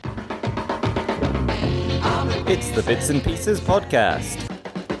It's the Bits and Pieces podcast.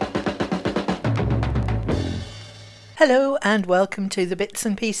 Hello and welcome to the Bits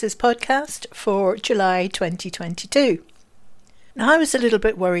and Pieces podcast for July 2022. Now, I was a little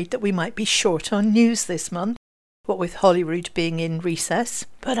bit worried that we might be short on news this month, what with Holyrood being in recess,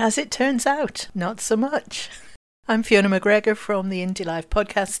 but as it turns out, not so much. I'm Fiona McGregor from the Indie Live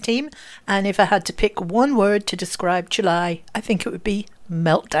podcast team, and if I had to pick one word to describe July, I think it would be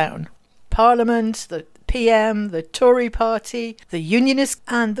meltdown. Parliament, the PM, the Tory party, the Unionists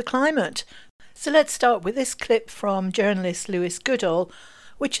and the climate. So let's start with this clip from journalist Lewis Goodall,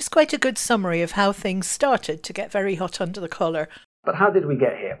 which is quite a good summary of how things started to get very hot under the collar. But how did we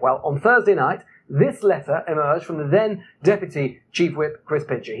get here? Well, on Thursday night, this letter emerged from the then Deputy Chief Whip, Chris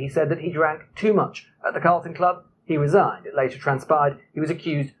Pincher. He said that he drank too much at the Carlton Club. He resigned. It later transpired he was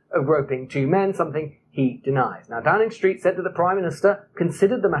accused of groping two men, something he denies. Now, Downing Street said that the Prime Minister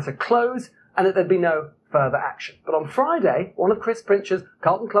considered the matter closed and that there'd be no further action. But on Friday, one of Chris Pincher's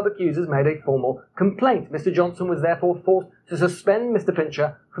Carlton Club accusers made a formal complaint. Mr Johnson was therefore forced to suspend Mr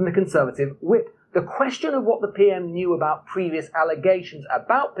Pincher from the Conservative whip. The question of what the PM knew about previous allegations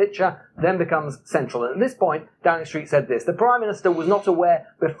about Pincher then becomes central. And at this point, Downing Street said this: the Prime Minister was not aware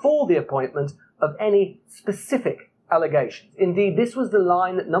before the appointment of any specific allegations. Indeed, this was the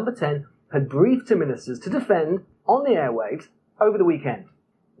line that Number 10 had briefed to ministers to defend on the airwaves over the weekend.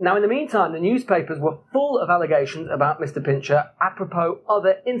 Now, in the meantime, the newspapers were full of allegations about Mr Pincher apropos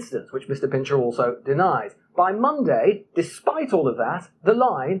other incidents, which Mr Pincher also denies. By Monday, despite all of that, the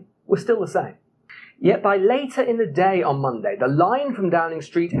line was still the same. Yet by later in the day on Monday, the line from Downing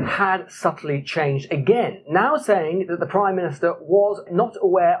Street had subtly changed again, now saying that the Prime Minister was not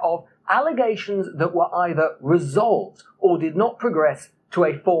aware of allegations that were either resolved or did not progress to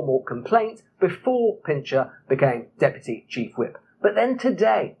a formal complaint before Pincher became Deputy Chief Whip. But then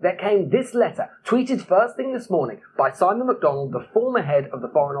today, there came this letter, tweeted first thing this morning by Simon MacDonald, the former head of the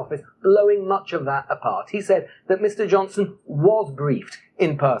Foreign Office, blowing much of that apart. He said that Mr Johnson was briefed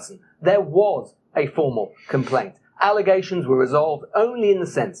in person. There was a formal complaint. Allegations were resolved only in the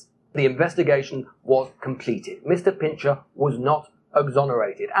sense the investigation was completed. Mr Pincher was not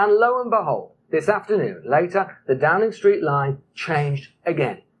exonerated. And lo and behold, this afternoon, later, the Downing Street line changed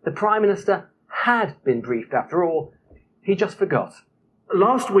again. The Prime Minister had been briefed after all. He just forgot.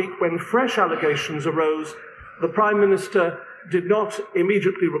 Last week, when fresh allegations arose, the Prime Minister did not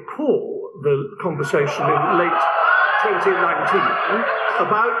immediately recall the conversation in late 2019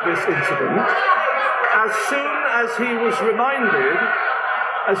 about this incident. As soon as he was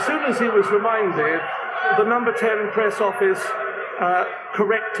reminded, the Number 10 press office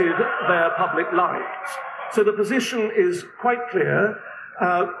corrected their public lines. So the position is quite clear.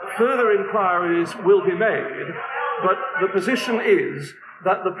 Further inquiries will be made. But the position is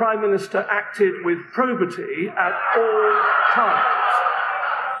that the Prime Minister acted with probity at all times.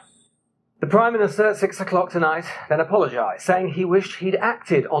 The Prime Minister at 6 o'clock tonight then apologised, saying he wished he'd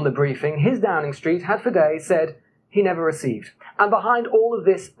acted on the briefing his Downing Street had for days said he never received. And behind all of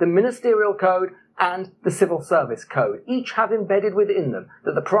this, the Ministerial Code and the Civil Service Code each have embedded within them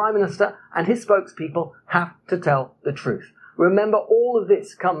that the Prime Minister and his spokespeople have to tell the truth. Remember, all of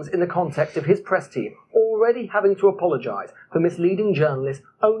this comes in the context of his press team already having to apologise for misleading journalists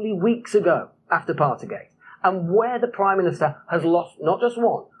only weeks ago after Partygate, and where the Prime Minister has lost not just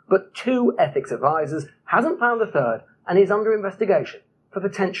one, but two ethics advisers, hasn't found a third, and is under investigation for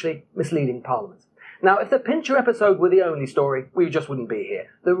potentially misleading Parliament. Now, if the Pincher episode were the only story, we just wouldn't be here.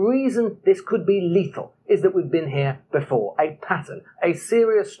 The reason this could be lethal is that we've been here before. A pattern, a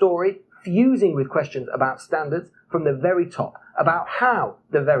serious story, fusing with questions about standards from the very top, about how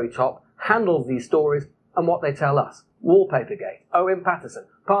the very top handles these stories and what they tell us. Wallpapergate, Owen Paterson,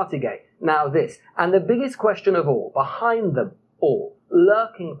 Partygate, now this. And the biggest question of all, behind them all,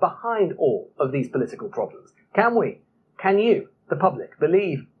 lurking behind all of these political problems, can you, the public,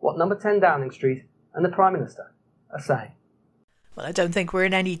 believe what Number 10 Downing Street and the Prime Minister are saying? Well, I don't think we're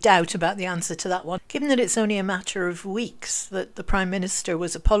in any doubt about the answer to that one, given that it's only a matter of weeks that the Prime Minister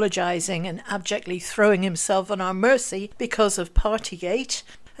was apologising and abjectly throwing himself on our mercy because of Partygate,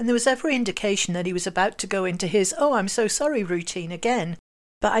 and there was every indication that he was about to go into his "oh, I'm so sorry" routine again.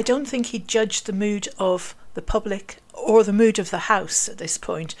 But I don't think he judged the mood of the public or the mood of the House at this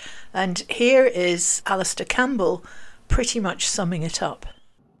point. And here is Alistair Campbell pretty much summing it up.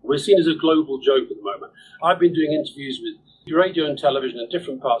 We're seen as a global joke at the moment. I've been doing interviews with radio and television in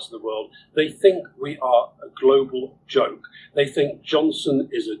different parts of the world. They think we are a global joke. They think Johnson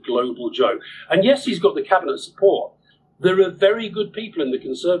is a global joke. And yes, he's got the cabinet support. There are very good people in the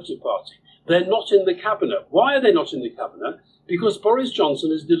Conservative Party. They're not in the cabinet. Why are they not in the cabinet? Because Boris Johnson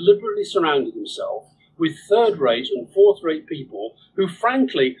has deliberately surrounded himself with third-rate and fourth-rate people who,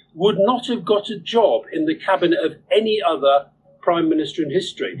 frankly, would not have got a job in the cabinet of any other Prime Minister in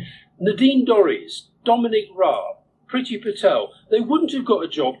history. Nadine Dorries, Dominic Raab, Priti Patel, they wouldn't have got a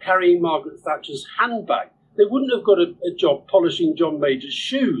job carrying Margaret Thatcher's handbag. They wouldn't have got a job polishing John Major's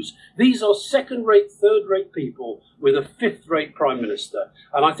shoes. These are second-rate, third-rate people with a fifth-rate Prime Minister.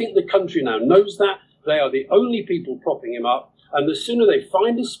 And I think the country now knows that. They are the only people propping him up. And the sooner they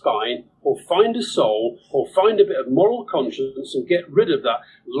find a spine or find a soul or find a bit of moral conscience and get rid of that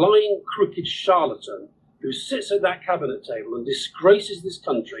lying, crooked charlatan who sits at that cabinet table and disgraces this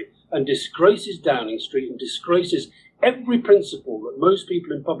country and disgraces Downing Street and disgraces every principle that most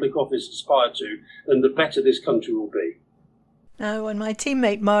people in public office aspire to, then the better this country will be. Now, when my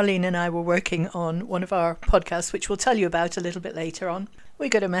teammate Marlene and I were working on one of our podcasts, which we'll tell you about a little bit later on, we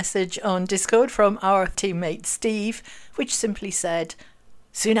got a message on Discord from our teammate Steve, which simply said,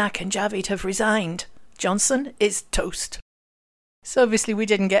 Sunak and Javid have resigned. Johnson is toast. So obviously we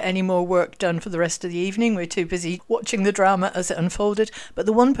didn't get any more work done for the rest of the evening. We were too busy watching the drama as it unfolded. But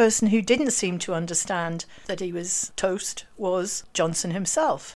the one person who didn't seem to understand that he was toast was Johnson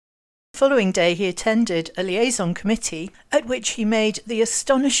himself. The following day he attended a liaison committee at which he made the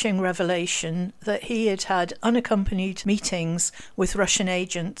astonishing revelation that he had had unaccompanied meetings with Russian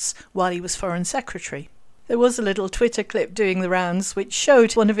agents while he was Foreign Secretary. There was a little Twitter clip doing the rounds which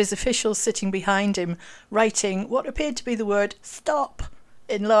showed one of his officials sitting behind him writing what appeared to be the word "stop"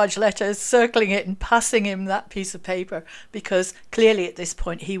 in large letters, circling it and passing him that piece of paper, because clearly at this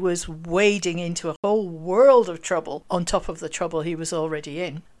point he was wading into a whole world of trouble on top of the trouble he was already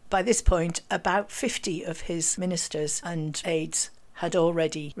in. By this point, about 50 of his ministers and aides had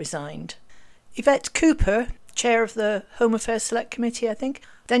already resigned. Yvette Cooper, chair of the Home Affairs Select Committee, I think,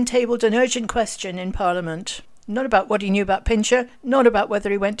 then tabled an urgent question in Parliament. Not about what he knew about Pincher, not about whether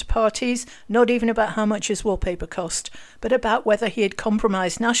he went to parties, not even about how much his wallpaper cost, but about whether he had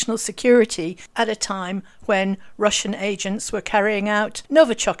compromised national security at a time when Russian agents were carrying out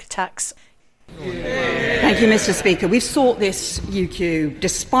Novichok attacks. Thank you, Mr. Speaker. We've sought this UQ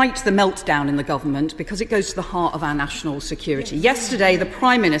despite the meltdown in the government because it goes to the heart of our national security. Yesterday, the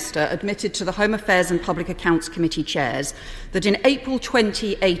Prime Minister admitted to the Home Affairs and Public Accounts Committee chairs that in April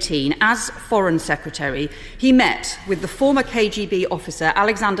 2018, as Foreign Secretary, he met with the former KGB officer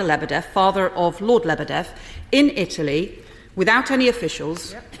Alexander Lebedev, father of Lord Lebedev, in Italy, without any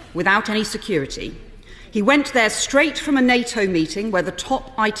officials, without any security. He went there straight from a NATO meeting where the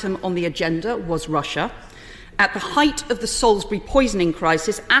top item on the agenda was Russia, at the height of the Salisbury poisoning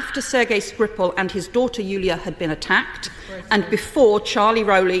crisis, after Sergei Skripal and his daughter Yulia had been attacked, and before Charlie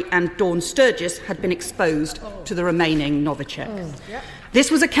Rowley and Dawn Sturgis had been exposed to the remaining Novichok. This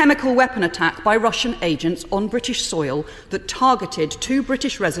was a chemical weapon attack by Russian agents on British soil that targeted 2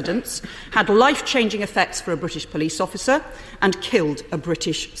 British residents, had life-changing effects for a British police officer, and killed a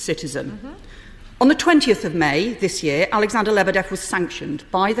British citizen. On the 20th of May this year, Alexander Lebedev was sanctioned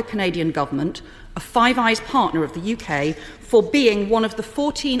by the Canadian government, a Five Eyes partner of the UK, for being one of the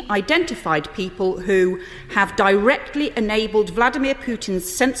 14 identified people who have directly enabled Vladimir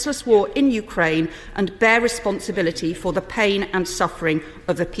Putin's senseless war in Ukraine and bear responsibility for the pain and suffering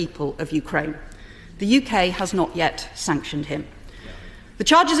of the people of Ukraine. The UK has not yet sanctioned him. The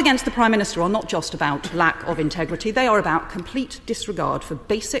charges against the Prime Minister are not just about lack of integrity, they are about complete disregard for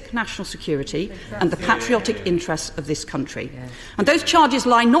basic national security and the patriotic interests of this country. And those charges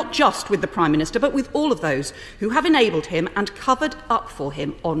lie not just with the Prime Minister, but with all of those who have enabled him and covered up for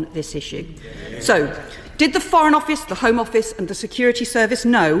him on this issue. So, did the Foreign Office, the Home Office and the Security Service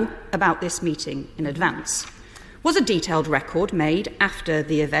know about this meeting in advance? Was a detailed record made after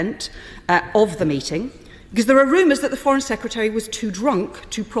the event of the meeting? Because there are rumours that the Foreign Secretary was too drunk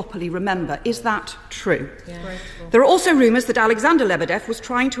to properly remember. Is that true? There are also rumours that Alexander Lebedev was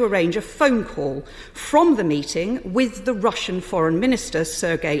trying to arrange a phone call from the meeting with the Russian Foreign Minister,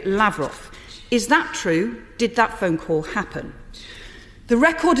 Sergei Lavrov. Is that true? Did that phone call happen? The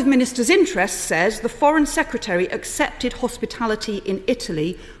record of Minister's interest says the Foreign Secretary accepted hospitality in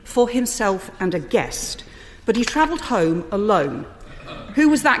Italy for himself and a guest, but he travelled home alone. Who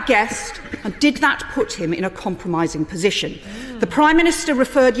was that guest, and did that put him in a compromising position? The Prime Minister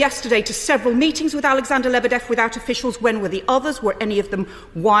referred yesterday to several meetings with Alexander Lebedev without officials. When were the others? Were any of them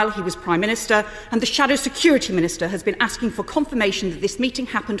while he was Prime Minister? And the Shadow Security Minister has been asking for confirmation that this meeting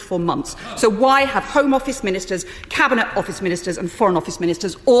happened for months. So why have Home Office Ministers, Cabinet Office Ministers and Foreign Office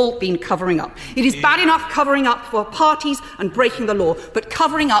Ministers all been covering up? It is bad enough covering up for parties and breaking the law, but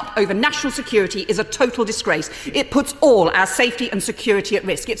covering up over national security is a total disgrace. It puts all our safety and security at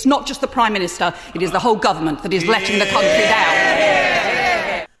risk. It's not just the Prime Minister, it is the whole government that is letting the country down.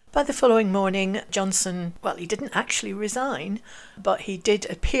 By the following morning, Johnson, he didn't actually resign, but he did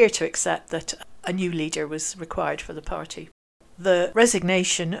appear to accept that a new leader was required for the party. The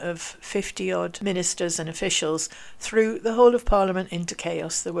resignation of 50-odd ministers and officials threw the whole of Parliament into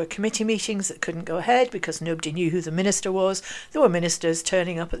chaos. There were committee meetings that couldn't go ahead because nobody knew who the minister was. There were ministers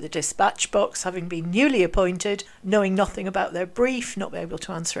turning up at the dispatch box, having been newly appointed, knowing nothing about their brief, not able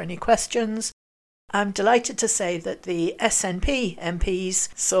to answer any questions. I'm delighted to say that the SNP MPs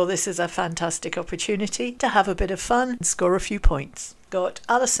saw this as a fantastic opportunity to have a bit of fun and score a few points. Got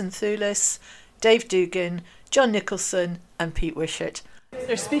Alison Thewlis, Dave Dugan, John Nicholson and Pete Wishart.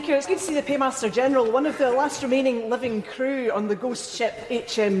 Mr. Speaker, it's good to see the Paymaster General, one of the last remaining living crew on the ghost ship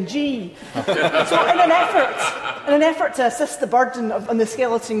HMG. So in an effort to assist the burden on the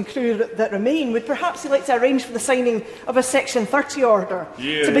skeleton crew that remain, would perhaps he like to arrange for the signing of a Section 30 order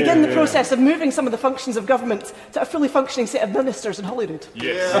to begin the process of moving some of the functions of government to a fully functioning set of ministers in Holyrood?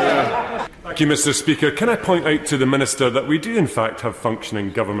 Thank you, Mr. Speaker. Can I point out to the Minister that we do in fact have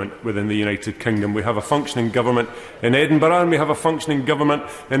functioning government within the United Kingdom. We have a functioning government in Edinburgh and we have a functioning government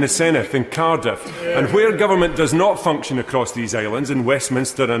in the Senedd in Cardiff. And where government does not function across these islands, in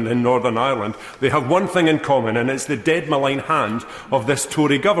Westminster and in Northern Ireland, they have one thing in common, and it's the dead malign hand of this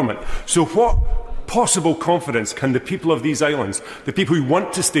Tory government. So what possible confidence can the people of these islands, the people who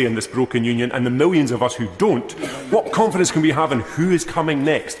want to stay in this broken union and the millions of us who don't, what confidence can we have in who is coming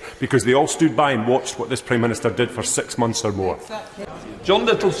next? Because they all stood by and watched what this Prime Minister did for 6 months or more. John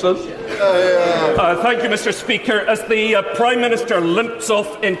Nicholson. Thank you, Mr. Speaker. As the Prime Minister limps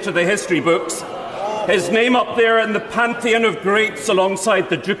off into the history books, his name up there in the pantheon of greats alongside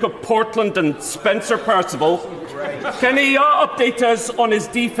the Duke of Portland and Spencer Perceval, can he update us on his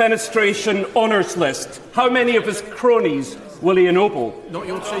defenestration honours list? How many of his cronies will he ennoble?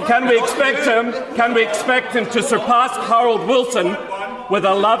 Can we expect him to surpass Harold Wilson with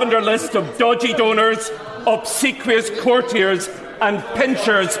a lavender list of dodgy donors, obsequious courtiers and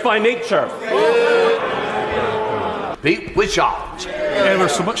pinchers by nature? Pete Wishart. Ever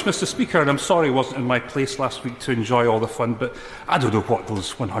so much, Mr. Speaker, and I'm sorry I wasn't in my place last week to enjoy all the fun, but I don't know what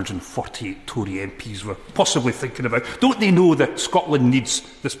those 148 Tory MPs were possibly thinking about. Don't they know that Scotland needs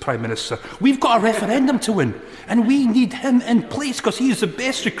this Prime Minister? We've got a referendum to win, and we need him in place because he is the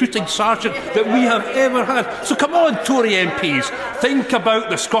best recruiting sergeant that we have ever had. So come on, Tory MPs, think about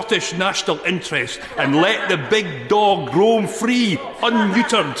the Scottish national interest and let the big dog roam free,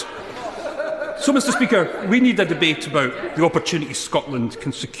 unneutered. So, Mr. Speaker, we need a debate about the opportunities Scotland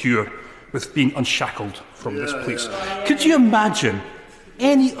can secure with being unshackled from this place. Could you imagine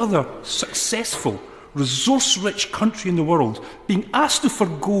any other successful, resource-rich country in the world being asked to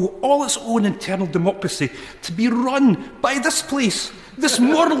forgo all its own internal democracy to be run by this place, this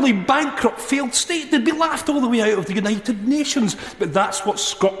morally bankrupt, failed state? They'd be laughed all the way out of the United Nations. But that's what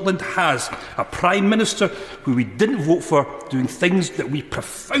Scotland has. A Prime Minister who we didn't vote for, doing things that we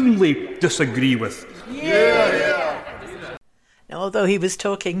profoundly disagree with. Now, although he was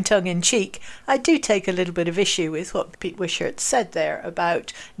talking tongue-in-cheek, I do take a little bit of issue with what Pete Wishart said there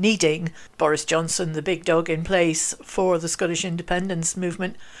about needing Boris Johnson, the big dog, in place for the Scottish independence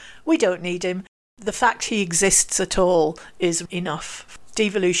movement. We don't need him. The fact he exists at all is enough.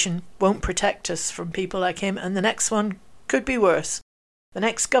 Devolution won't protect us from people like him, and the next one could be worse. The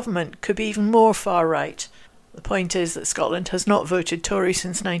next government could be even more far right. The point is that Scotland has not voted Tory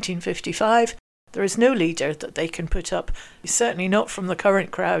since 1955. There is no leader that they can put up, certainly not from the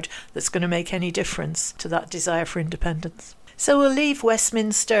current crowd, that's going to make any difference to that desire for independence. So we'll leave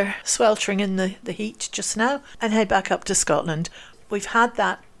Westminster sweltering in the heat just now and head back up to Scotland. We've had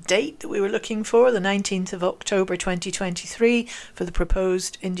that date that we were looking for, the 19th of October 2023, for the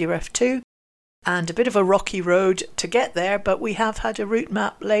proposed India F2, and a bit of a rocky road to get there, but we have had a route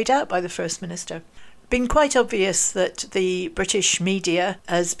map laid out by the First Minister. Been quite obvious that the British media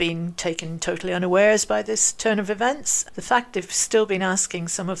has been taken totally unawares by this turn of events. The fact they've still been asking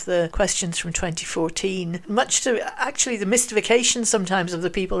some of the questions from 2014, much to actually the mystification sometimes of the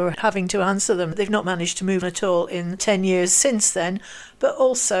people who are having to answer them. They've not managed to move at all in 10 years since then, but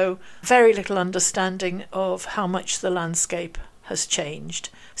also very little understanding of how much the landscape has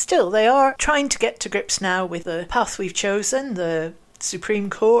changed. Still, they are trying to get to grips now with the path we've chosen, the Supreme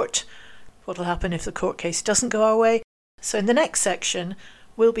Court. What will happen if the court case doesn't go our way? So in the next section,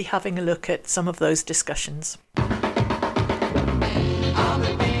 we'll be having a look at some of those discussions.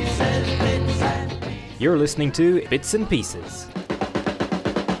 You're listening to Bits and Pieces.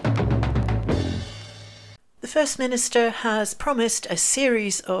 The First Minister has promised a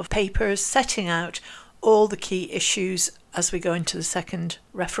series of papers setting out all the key issues as we go into the second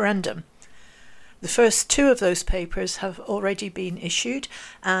referendum. The first 2 of those papers have already been issued,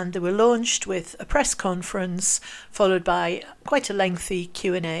 and they were launched with a press conference followed by quite a lengthy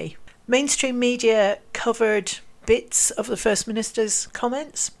Q&A. Mainstream media covered bits of the First Minister's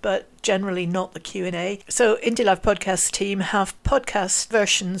comments, but generally not the Q&A. So Indie Live Podcast team have podcast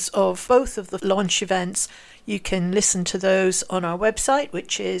versions of both of the launch events. You can listen to those on our website,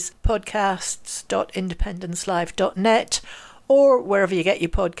 which is podcasts.independencelive.net, or wherever you get your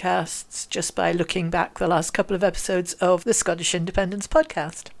podcasts, just by looking back the last couple of episodes of the Scottish Independence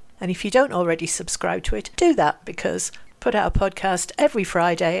Podcast. And if you don't already subscribe to it, do that, because I put out a podcast every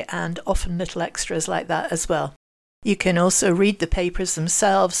Friday and often little extras like that as well. You can also read the papers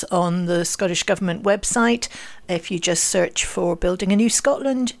themselves on the Scottish Government website. If you just search for Building a New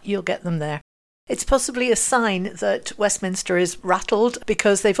Scotland, you'll get them there. It's possibly a sign that Westminster is rattled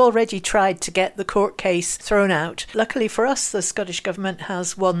because they've already tried to get the court case thrown out. Luckily for us, the Scottish Government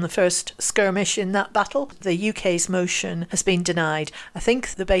has won the first skirmish in that battle. The UK's motion has been denied. I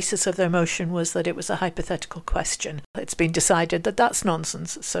think the basis of their motion was that it was a hypothetical question. It's been decided that that's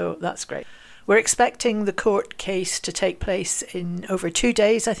nonsense, so that's great. We're expecting the court case to take place in over 2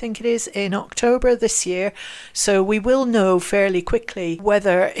 days, I think it is, in October this year. So we will know fairly quickly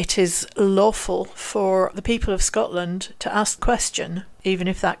whether it is lawful for the people of Scotland to ask the question, even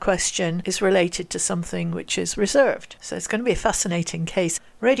if that question is related to something which is reserved. So it's going to be a fascinating case.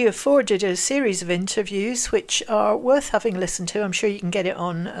 Radio 4 did a series of interviews which are worth having listened to. I'm sure you can get it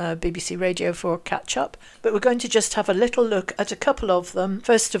on BBC Radio 4 Catch Up. But we're going to just have a little look at a couple of them.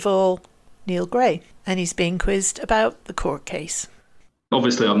 First of all, Neil Gray, and he's being quizzed about the court case.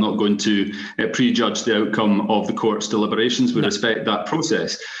 Obviously, I'm not going to prejudge the outcome of the court's deliberations. We respect that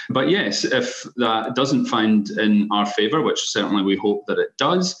process. But yes, if that doesn't find in our favour, which certainly we hope that it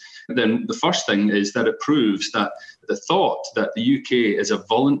does, then the first thing is that it proves that the thought that the UK is a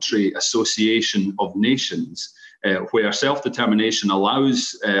voluntary association of nations, where self-determination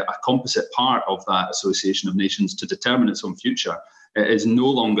allows a composite part of that association of nations to determine its own future, is no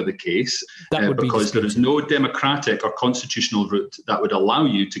longer the case, because there is no democratic or constitutional route that would allow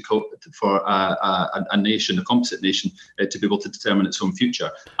you to for a nation, a composite nation, to be able to determine its own future.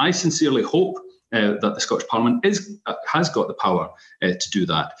 I sincerely hope that the Scottish Parliament has got the power to do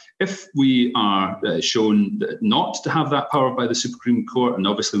that. If we are shown not to have that power by the Supreme Court, and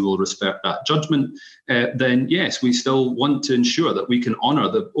obviously we will respect that judgment, then yes, we still want to ensure that we can honour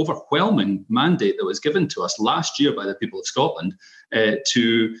the overwhelming mandate that was given to us last year by the people of Scotland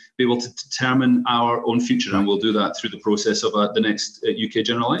to be able to determine our own future. And we'll do that through the process of the next UK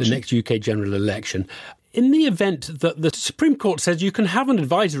general election. The next UK general election. In the event that the Supreme Court says you can have an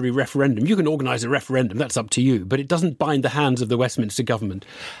advisory referendum, you can organise a referendum, that's up to you, but it doesn't bind the hands of the Westminster government.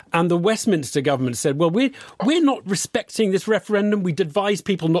 And the Westminster government said, well, we're not respecting this referendum. We'd advise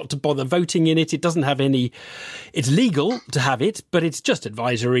people not to bother voting in it. It doesn't have any... It's legal to have it, but it's just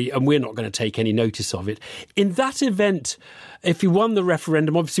advisory, and we're not going to take any notice of it. In that event, if you won the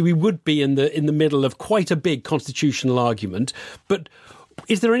referendum, obviously we would be in the middle of quite a big constitutional argument, but...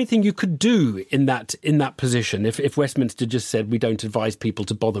 Is there anything you could do in that position if Westminster just said we don't advise people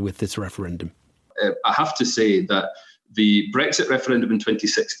to bother with this referendum? I have to say that the Brexit referendum in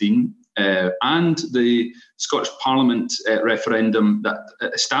 2016 and the Scottish Parliament referendum that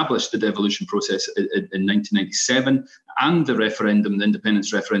established the devolution process in 1997 and the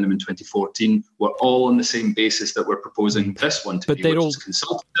independence referendum in 2014 were all on the same basis that we're proposing this one to be, which is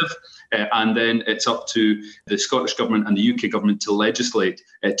consultative. And then it's up to the Scottish Government and the UK Government to legislate,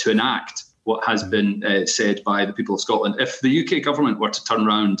 to enact what has been said by the people of Scotland. If the UK Government were to turn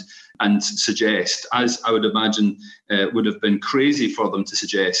around and suggest, as I would imagine would have been crazy for them to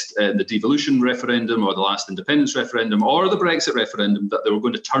suggest, the devolution referendum or the last independence referendum or the Brexit referendum, that they were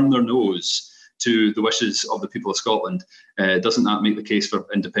going to turn their nose to the wishes of the people of Scotland, doesn't that make the case for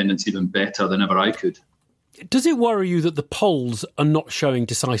independence even better than ever I could? Does it worry you that the polls are not showing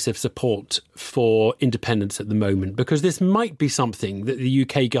decisive support for independence at the moment? Because this might be something that the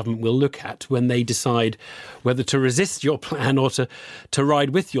UK government will look at when they decide whether to resist your plan or to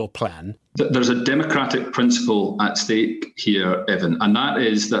ride with your plan. There's a democratic principle at stake here, Evan, and that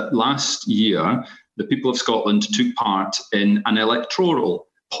is that last year the people of Scotland took part in an electoral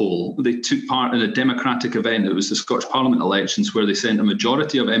poll. They took part in a democratic event. It was the Scottish Parliament elections, where they sent a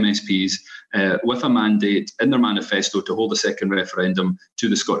majority of MSPs with a mandate in their manifesto to hold a second referendum to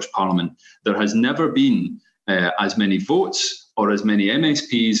the Scottish Parliament. There has never been as many votes or as many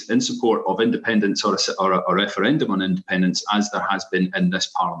MSPs in support of independence or a referendum on independence as there has been in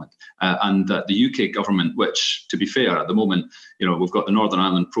this Parliament. And that the UK government, which, to be fair, at the moment, we've got the Northern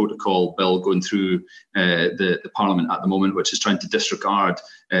Ireland Protocol bill going through the Parliament at the moment, which is trying to disregard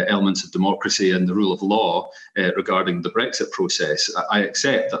elements of democracy and the rule of law regarding the Brexit process. I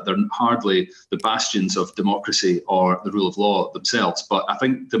accept that they're hardly the bastions of democracy or the rule of law themselves, but I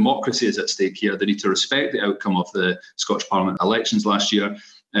think democracy is at stake here. They need to respect the outcome of the Scottish Parliament elections last year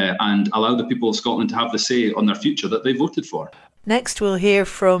and allow the people of Scotland to have the say on their future that they voted for. Next, we'll hear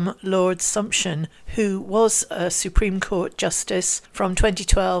from Lord Sumption, who was a Supreme Court Justice from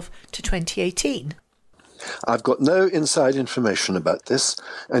 2012 to 2018. I've got no inside information about this,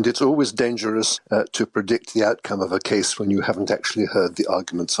 and it's always dangerous to predict the outcome of a case when you haven't actually heard the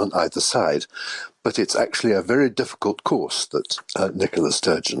arguments on either side. But it's actually a very difficult course that Nicola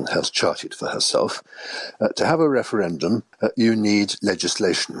Sturgeon has charted for herself. To have a referendum, you need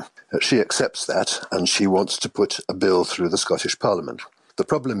legislation. She accepts that, and she wants to put a bill through the Scottish Parliament. The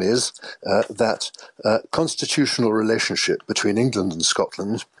problem is that constitutional relationship between England and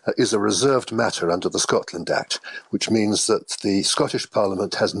Scotland is a reserved matter under the Scotland Act, which means that the Scottish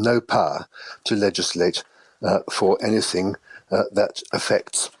Parliament has no power to legislate for anything that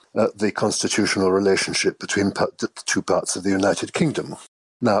affects the constitutional relationship between the two parts of the United Kingdom.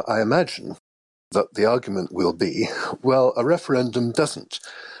 Now, I imagine that the argument will be, well, a referendum doesn't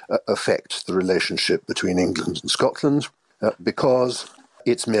affect the relationship between England and Scotland because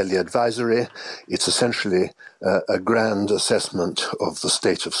it's merely advisory. It's essentially a grand assessment of the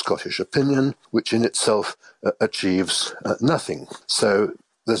state of Scottish opinion, which in itself achieves nothing. So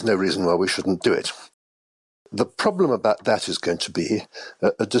there's no reason why we shouldn't do it. The problem about that is going to be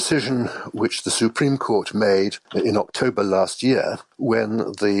a decision which the Supreme Court made in October last year when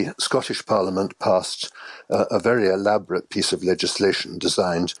the Scottish Parliament passed a very elaborate piece of legislation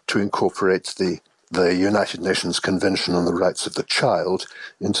designed to incorporate the United Nations Convention on the Rights of the Child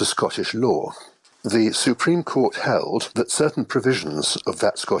into Scottish law. The Supreme Court held that certain provisions of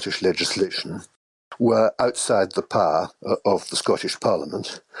that Scottish legislation were outside the power of the Scottish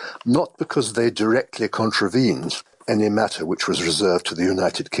Parliament, not because they directly contravened any matter which was reserved to the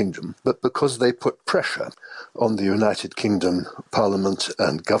United Kingdom, but because they put pressure on the United Kingdom Parliament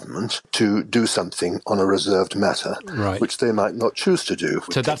and government to do something on a reserved matter, right, which they might not choose to do.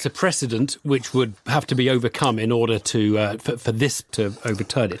 So that's a precedent which would have to be overcome in order to for this to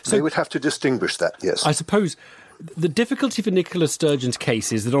overturn it. So they would have to distinguish that, yes. I suppose the difficulty for Nicola Sturgeon's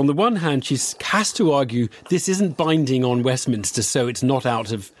case is that on the one hand she has to argue this isn't binding on Westminster, so it's not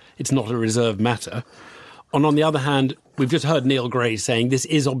a reserved matter. And on the other hand, we've just heard Neil Gray saying this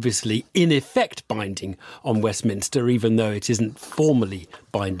is obviously in effect binding on Westminster, even though it isn't formally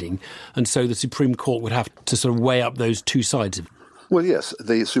binding. And so the Supreme Court would have to sort of weigh up those two sides of it. Well, yes,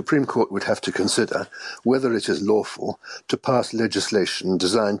 the Supreme Court would have to consider whether it is lawful to pass legislation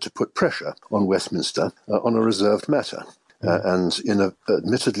designed to put pressure on Westminster on a reserved matter. And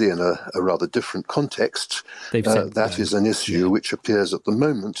admittedly in a rather different context, that is an issue which appears at the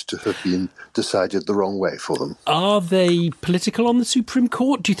moment to have been decided the wrong way for them. Are they political on the Supreme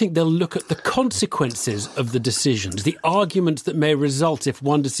Court? Do you think they'll look at the consequences of the decisions, the arguments that may result if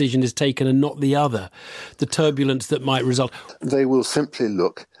one decision is taken and not the other, the turbulence that might result? They will simply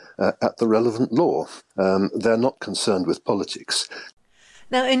look at the relevant law. They're not concerned with politics.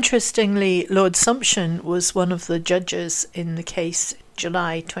 Now, interestingly, Lord Sumption was one of the judges in the case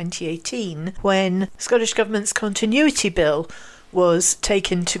July 2018 when Scottish Government's Continuity Bill was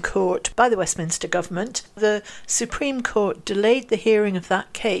taken to court by the Westminster Government. The Supreme Court delayed the hearing of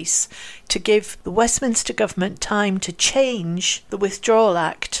that case to give the Westminster Government time to change the Withdrawal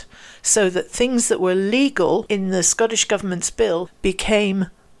Act so that things that were legal in the Scottish Government's bill became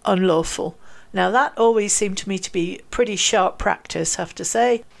unlawful. Now, that always seemed to me to be pretty sharp practice, I have to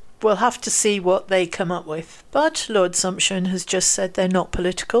say. We'll have to see what they come up with. But Lord Sumption has just said they're not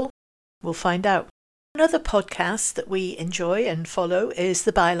political. We'll find out. Another podcast that we enjoy and follow is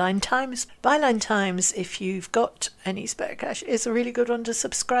the Byline Times. Byline Times, if you've got any spare cash, is a really good one to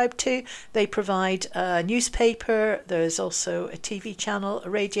subscribe to. They provide a newspaper, there's also a TV channel, a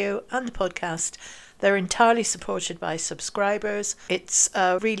radio and a podcast. They're entirely supported by subscribers. It's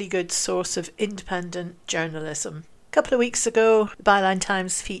a really good source of independent journalism. A couple of weeks ago, the Byline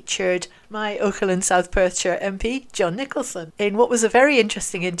Times featured my Ochil and South Perthshire MP, John Nicholson, in what was a very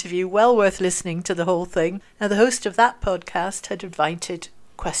interesting interview, well worth listening to the whole thing. Now, the host of that podcast had invited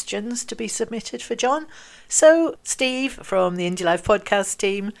questions to be submitted for John. So Steve from the Indie Life podcast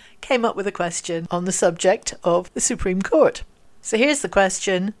team came up with a question on the subject of the Supreme Court. So here's the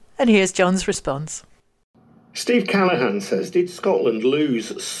question, and here's John's response. Steve Callaghan says, did Scotland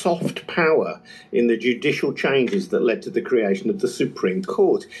lose soft power in the judicial changes that led to the creation of the Supreme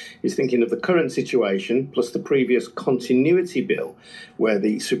Court? He's thinking of the current situation, plus the previous continuity bill, where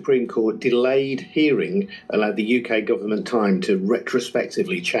the Supreme Court delayed hearing allowed the UK government time to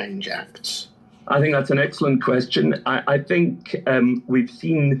retrospectively change acts. I think that's an excellent question. I think we've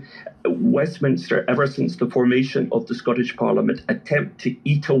seen Westminster, ever since the formation of the Scottish Parliament, attempt to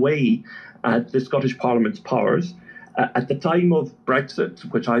eat away at the Scottish Parliament's powers. At the time of Brexit,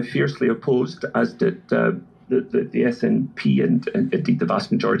 which I fiercely opposed, as did the SNP and indeed the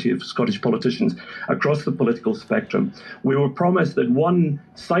vast majority of Scottish politicians across the political spectrum, we were promised that one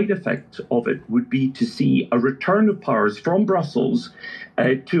side effect of it would be to see a return of powers from Brussels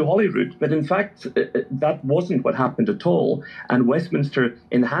to Holyrood. But in fact, that wasn't what happened at all. And Westminster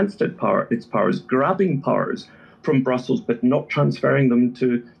enhanced its powers, grabbing powers from Brussels, but not transferring them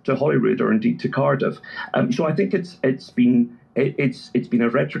to Holyrood or indeed to Cardiff. So I think it's been a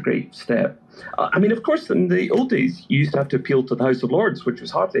retrograde step. I mean, of course, in the old days, you used to have to appeal to the House of Lords, which was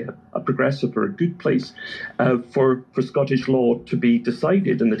hardly a progressive or a good place for Scottish law to be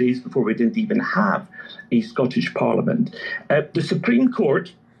decided in the days before we didn't even have a Scottish Parliament. The Supreme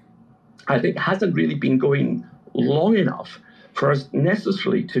Court, I think, hasn't really been going long enough for us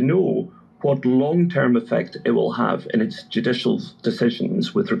necessarily to know what long-term effect it will have in its judicial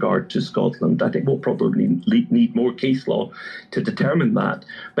decisions with regard to Scotland. I think we'll probably need more case law to determine that.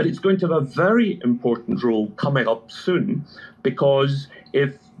 But it's going to have a very important role coming up soon, because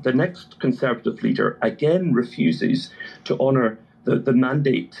if the next Conservative leader again refuses to honour the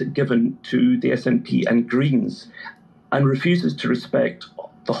mandate given to the SNP and Greens and refuses to respect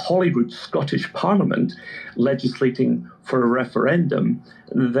the Holyrood Scottish Parliament legislating for a referendum,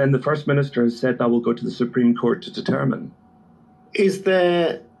 then the First Minister has said that will go to the Supreme Court to determine. Is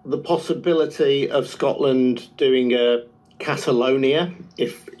there the possibility of Scotland doing a Catalonia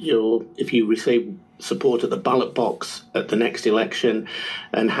if you receive support at the ballot box at the next election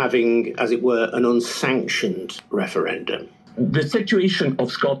and having, as it were, an unsanctioned referendum? The situation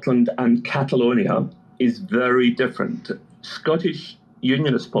of Scotland and Catalonia is very different. Scottish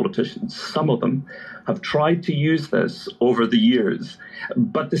Unionist politicians, some of them, have tried to use this over the years,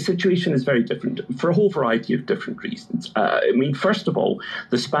 but the situation is very different for a whole variety of different reasons. I mean, first of all,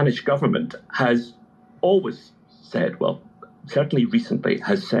 the Spanish government has always said, well, certainly recently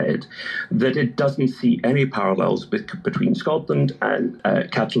has said, that it doesn't see any parallels between Scotland and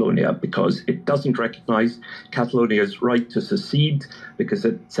Catalonia, because it doesn't recognise Catalonia's right to secede, because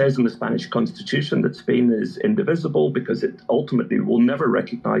it says in the Spanish constitution that Spain is indivisible, because it ultimately will never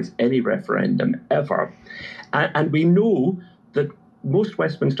recognise any referendum ever. And we know that most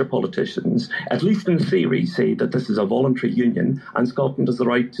Westminster politicians, at least in theory, say that this is a voluntary union and Scotland has the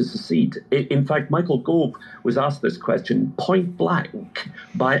right to secede. In fact, Michael Gove was asked this question point blank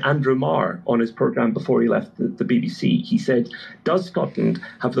by Andrew Marr on his programme before he left the BBC. He said, does Scotland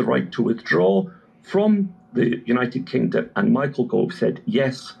have the right to withdraw from the United Kingdom? And Michael Gove said,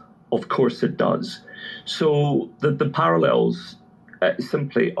 yes, of course it does. So the parallels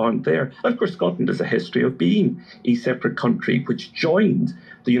simply aren't there. Of course, Scotland has a history of being a separate country which joined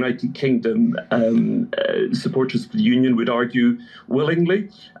the United Kingdom. Supporters of the Union would argue willingly.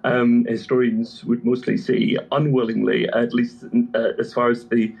 Historians would mostly say unwillingly, at least as far as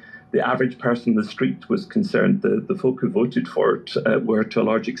the average person in the street was concerned. The folk who voted for it were to a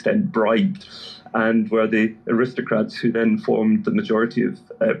large extent bribed, and were the aristocrats who then formed the majority of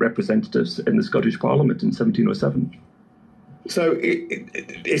representatives in the Scottish Parliament in 1707. So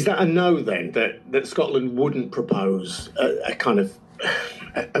is that a no, then, that Scotland wouldn't propose a kind of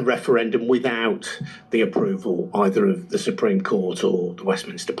a referendum without the approval either of the Supreme Court or the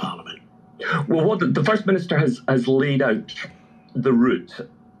Westminster Parliament? Well, what the First Minister has laid out the route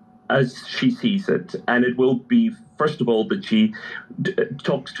as she sees it, and it will be, first of all, that she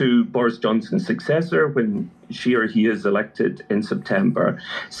talks to Boris Johnson's successor when she or he is elected in September,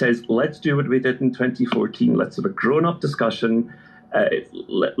 says, let's do what we did in 2014, let's have a grown-up discussion,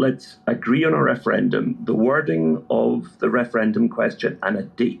 let's agree on a referendum, the wording of the referendum question and a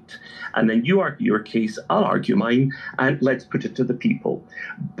date. And then you argue your case, I'll argue mine, and let's put it to the people.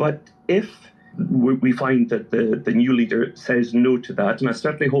 But if we find that the new leader says no to that, and I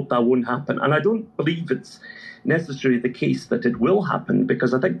certainly hope that won't happen. And I don't believe it's necessarily the case that it will happen,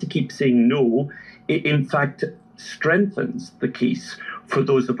 because I think to keep saying no, it in fact strengthens the case for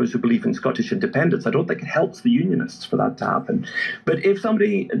those of us who believe in Scottish independence. I don't think it helps the Unionists for that to happen. But if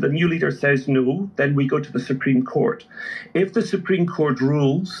the new leader says no, then we go to the Supreme Court. If the Supreme Court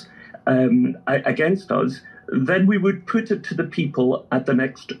rules against us, then we would put it to the people at the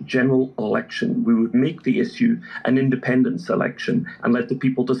next general election. We would make the issue an independence election and let the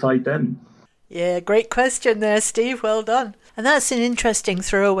people decide then. Yeah, great question there, Steve. Well done. And that's an interesting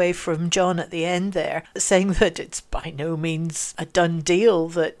throwaway from John at the end there, saying that it's by no means a done deal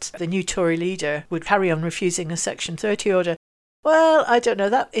that the new Tory leader would carry on refusing a Section 30 order. Well, I don't know.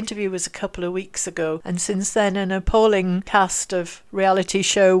 That interview was a couple of weeks ago, and since then an appalling cast of reality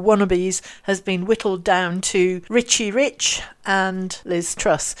show wannabes has been whittled down to Richie Rich and Liz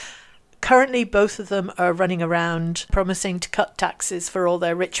Truss. Currently, both of them are running around promising to cut taxes for all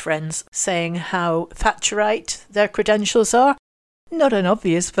their rich friends, saying how Thatcherite their credentials are. Not an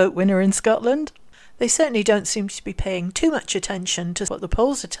obvious vote winner in Scotland. They certainly don't seem to be paying too much attention to what the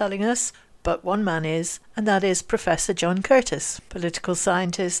polls are telling us. But one man is, and that is Professor John Curtis, political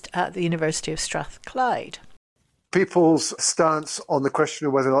scientist at the University of Strathclyde. People's stance on the question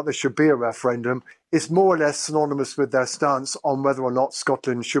of whether or not there should be a referendum is more or less synonymous with their stance on whether or not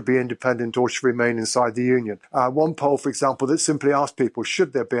Scotland should be independent or should remain inside the Union. One poll, for example, that simply asked people,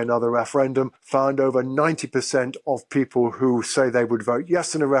 should there be another referendum, found over 90% of people who say they would vote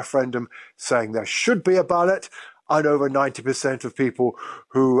yes in a referendum saying there should be a ballot, and over 90% of people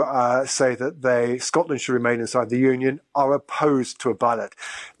who say that Scotland should remain inside the Union are opposed to a ballot.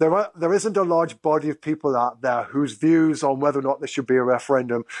 There isn't a large body of people out there whose views on whether or not there should be a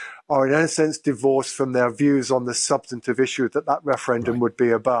referendum are in any sense divorced from their views on the substantive issue that referendum would be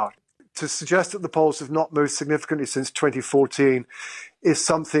about. To suggest that the polls have not moved significantly since 2014 is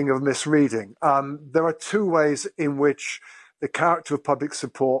something of misreading. There are two ways in which the character of public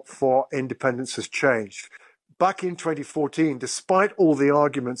support for independence has changed. Back in 2014, despite all the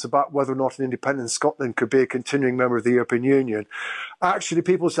arguments about whether or not an independent Scotland could be a continuing member of the European Union, actually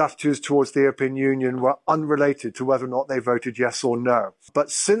people's attitudes towards the European Union were unrelated to whether or not they voted yes or no.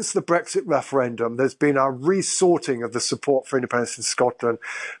 But since the Brexit referendum, there's been a resorting of the support for independence in Scotland,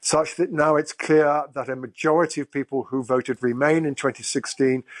 such that now it's clear that a majority of people who voted Remain in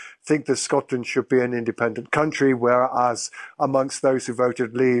 2016 think that Scotland should be an independent country, whereas amongst those who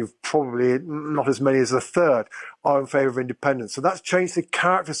voted Leave, probably not as many as a third are in favour of independence. So that's changed the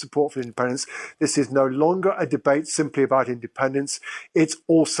character of support for independence. This is no longer a debate simply about independence. It's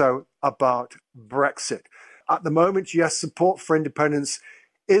also about Brexit. At the moment, yes, support for independence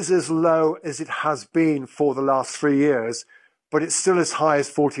is as low as it has been for the last 3 years, but it's still as high as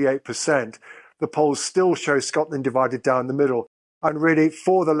 48%. The polls still show Scotland divided down the middle. And really,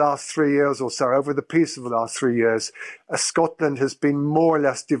 for the last 3 years or so, over the piece of the last 3 years, Scotland has been more or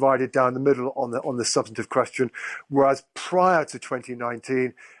less divided down the middle on the substantive question, whereas prior to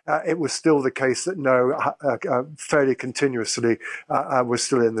 2019, it was still the case that no, fairly continuously, was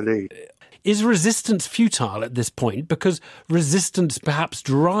still in the lead. Is resistance futile at this point? Because resistance perhaps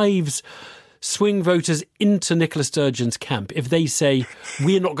drives swing voters into Nicola Sturgeon's camp if they say,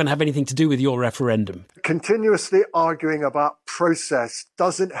 we're not going to have anything to do with your referendum? Continuously arguing about process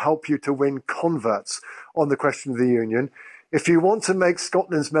doesn't help you to win converts on the question of the Union. If you want to make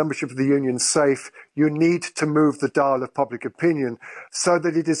Scotland's membership of the Union safe, you need to move the dial of public opinion so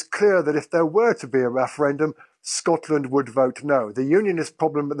that it is clear that if there were to be a referendum, Scotland would vote no. The Unionist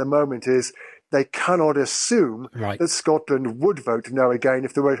problem at the moment is they cannot assume that Scotland would vote no again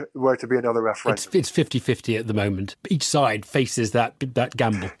if there were to be another referendum. It's 50-50 at the moment. Each side faces that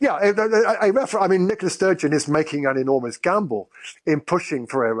gamble. Yeah, I mean, Nicola Sturgeon is making an enormous gamble in pushing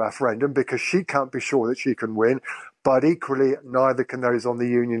for a referendum because she can't be sure that she can win. But equally, neither can those on the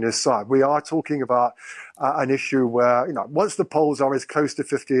Unionist side. We are talking about an issue where, once the polls are as close to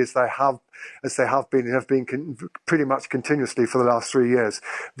 50 as they have been pretty much continuously for the last 3 years,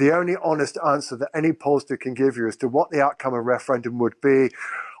 the only honest answer that any pollster can give you as to what the outcome of a referendum would be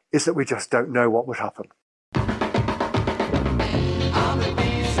is that we just don't know what would happen.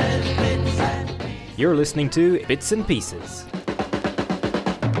 You're listening to Bits and Pieces.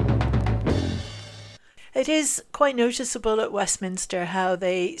 It is quite noticeable at Westminster how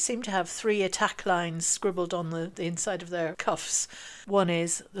they seem to have 3 attack lines scribbled on the inside of their cuffs. One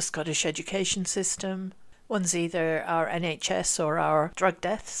is the Scottish education system, one's either our NHS or our drug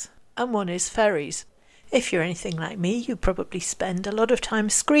deaths, and one is ferries. If you're anything like me, you probably spend a lot of time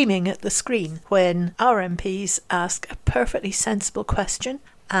screaming at the screen when our MPs ask a perfectly sensible question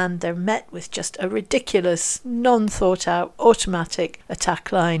and they're met with just a ridiculous, non-thought-out, automatic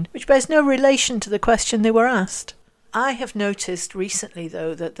attack line, which bears no relation to the question they were asked. I have noticed recently,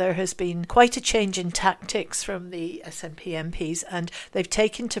 though, that there has been quite a change in tactics from the SNP MPs, and they've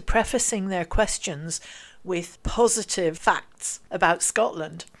taken to prefacing their questions with positive facts about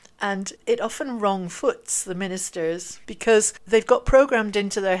Scotland. And it often wrong-foots the ministers because they've got programmed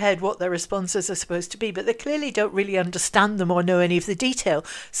into their head what their responses are supposed to be, but they clearly don't really understand them or know any of the detail.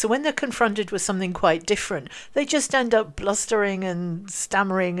 So when they're confronted with something quite different, they just end up blustering and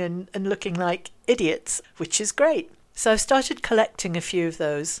stammering and looking like idiots, which is great. So I've started collecting a few of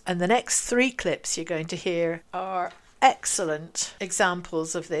those, and the next 3 clips you're going to hear are excellent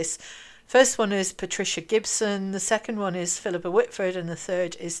examples of this. First one is Patricia Gibson, the second one is Philippa Whitford, and the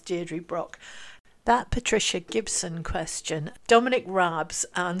third is Deirdre Brock. That Patricia Gibson question, Dominic Raab's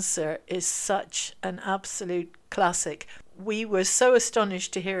answer is such an absolute classic. We were so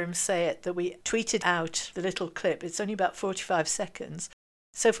astonished to hear him say it that we tweeted out the little clip. It's only about 45 seconds.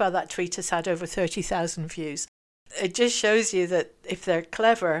 So far that tweet has had over 30,000 views. It just shows you that if they're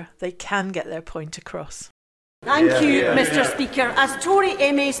clever, they can get their point across. Thank you, Mr. Speaker. As Tory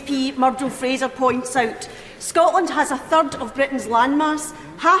MSP Murdo Fraser points out, Scotland has a third of Britain's landmass,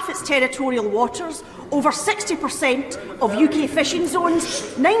 half its territorial waters, over 60% of UK fishing zones,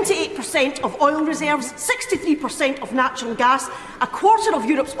 98% of oil reserves, 63% of natural gas, a quarter of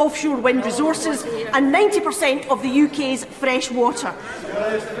Europe's offshore wind resources and 90% of the UK's fresh water.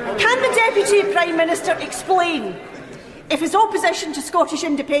 Can the Deputy Prime Minister explain if his opposition to Scottish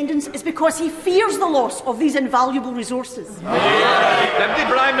independence is because he fears the loss of these invaluable resources?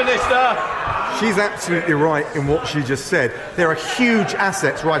 Deputy Prime Minister. She's absolutely right in what she just said. There are huge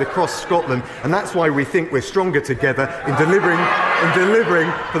assets right across Scotland, and that's why we think we're stronger together in delivering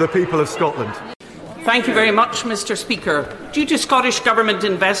for the people of Scotland. Thank you very much, Mr. Speaker. Due to Scottish Government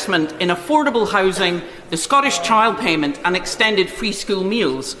investment in affordable housing, the Scottish Child Payment and extended free school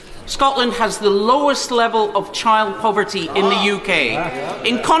meals, Scotland has the lowest level of child poverty in the UK,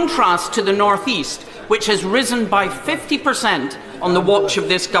 in contrast to the North East, which has risen by 50% on the watch of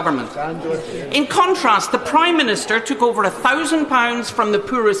this government. In contrast, the Prime Minister took over £1,000 from the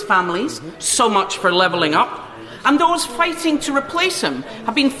poorest families, so much for levelling up, and those fighting to replace him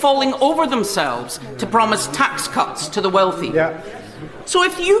have been falling over themselves to promise tax cuts to the wealthy. So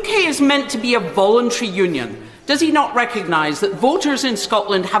if the UK is meant to be a voluntary union, does he not recognise that voters in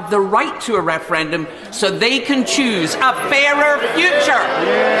Scotland have the right to a referendum so they can choose a fairer future?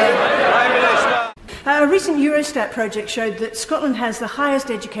 A recent Eurostat project showed that Scotland has the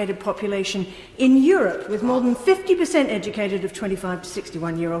highest educated population in Europe, with more than 50% educated of 25 to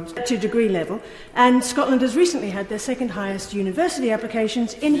 61-year-olds to degree level, and Scotland has recently had their second highest university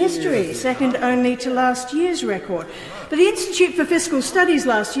applications in history, second only to last year's record. But the Institute for Fiscal Studies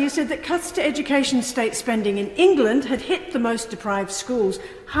last year said that cuts to education state spending in England had hit the most deprived schools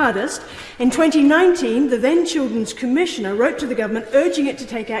hardest. In 2019, the then Children's Commissioner wrote to the government urging it to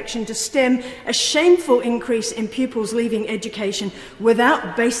take action to stem a shameful increase in pupils leaving education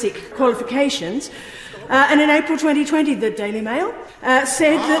without basic qualifications. And in April 2020, the Daily Mail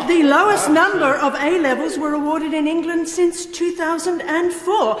said that the lowest number of A-levels were awarded in England since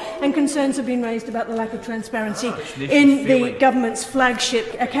 2004, and concerns have been raised about the lack of transparency in the government's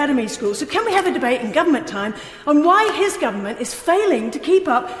flagship academy schools. So can we have a debate in government time on why his government is failing to keep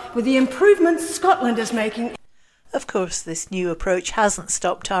up with the improvements Scotland is making? Of course, this new approach hasn't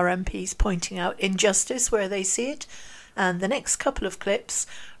stopped our MPs pointing out injustice where they see it, and the next couple of clips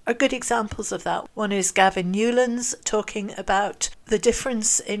are good examples of that. One is Gavin Newlands talking about the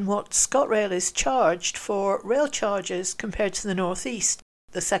difference in what ScotRail is charged for rail charges compared to the North East.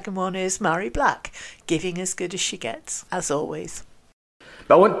 The second one is Mary Black, giving as good as she gets, as always.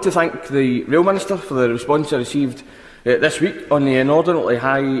 But I want to thank the Rail Minister for the response I received this week on the inordinately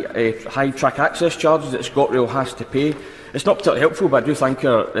high track access charges that ScotRail has to pay. It's not particularly helpful, but I do thank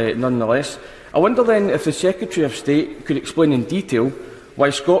her nonetheless. I wonder then if the Secretary of State could explain in detail why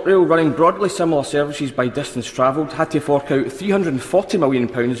ScotRail, running broadly similar services by distance travelled, had to fork out £340 million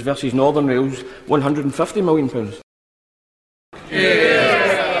versus Northern Rail's £150 million.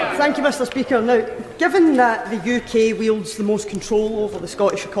 Thank you, Mr. Speaker. Now, given that the UK wields the most control over the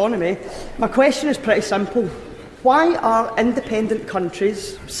Scottish economy, my question is pretty simple. Why are independent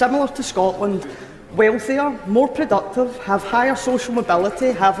countries, similar to Scotland, wealthier, more productive, have higher social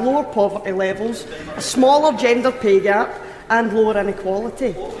mobility, have lower poverty levels, a smaller gender pay gap, and lower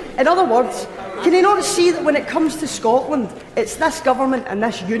inequality? In other words, can you not see that when it comes to Scotland, it's this government and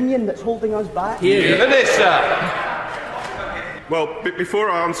this union that's holding us back? Minister. Well, before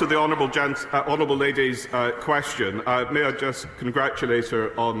I answer the Honourable Lady's question, may I just congratulate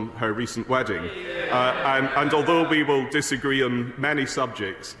her on her recent wedding. And although we will disagree on many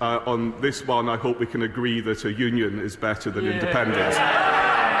subjects, on this one I hope we can agree that a union is better than independence.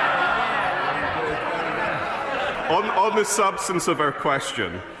 On the substance of our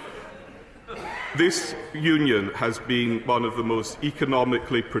question, This union has been one of the most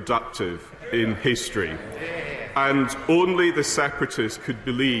economically productive in history. And only the separatists could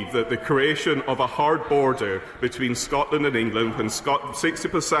believe that the creation of a hard border between Scotland and England, when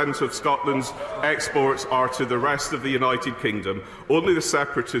 60% of Scotland's exports are to the rest of the United Kingdom, only the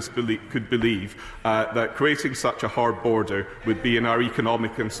separatists could believe that creating such a hard border would be in our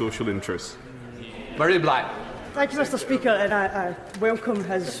economic and social interests. Murray Black. Thank you, Mr. Speaker, and I welcome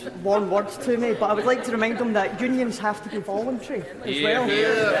his warm words to me, but I would like to remind him that unions have to be voluntary as well.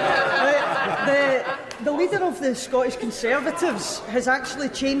 The leader of the Scottish Conservatives has actually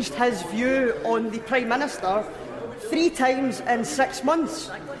changed his view on the Prime Minister 3 times in 6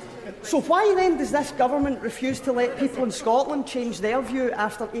 months. So why then does this government refuse to let people in Scotland change their view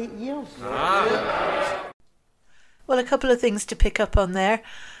after 8 years? Well, a couple of things to pick up on there.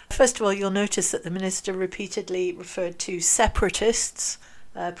 First of all, you'll notice that the Minister repeatedly referred to separatists.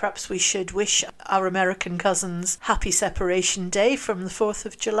 Perhaps we should wish our American cousins happy Separation Day from the 4th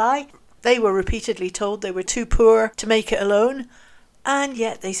of July. They were repeatedly told they were too poor to make it alone, and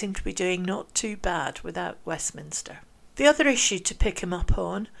yet they seem to be doing not too bad without Westminster. The other issue to pick him up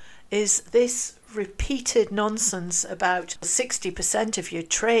on is this repeated nonsense about 60% of your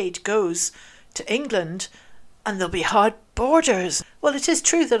trade goes to England and there'll be hard borders. Well, it is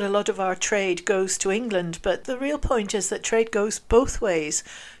true that a lot of our trade goes to England, but the real point is that trade goes both ways.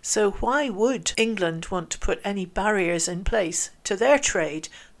 So why would England want to put any barriers in place to their trade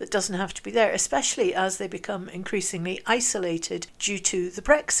that doesn't have to be there, especially as they become increasingly isolated due to the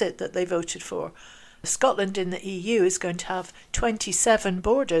Brexit that they voted for? Scotland in the EU is going to have 27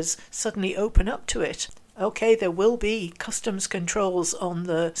 borders suddenly open up to it. OK, there will be customs controls on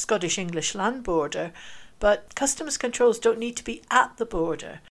the Scottish-English land border, but customs controls don't need to be at the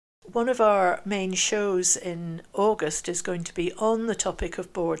border. One of our main shows in August is going to be on the topic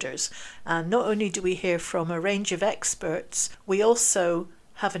of borders. And not only do we hear from a range of experts, we also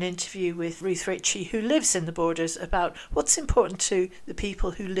have an interview with Ruth Ritchie, who lives in the borders, about what's important to the people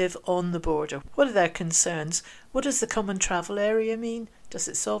who live on the border. What are their concerns? What does the Common Travel Area mean? Does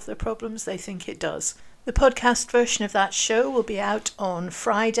it solve their problems? They think it does. The podcast version of that show will be out on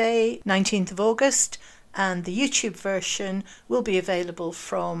Friday, 19th of August, and the YouTube version will be available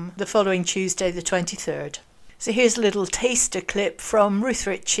from the following Tuesday, the 23rd. So here's a little taster clip from Ruth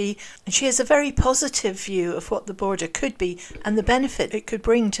Ritchie, and she has a very positive view of what the border could be and the benefit it could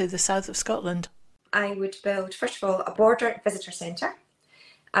bring to the south of Scotland. I would build, first of all, a border visitor centre.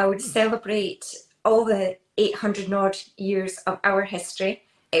 I would celebrate all the 800 odd years of our history.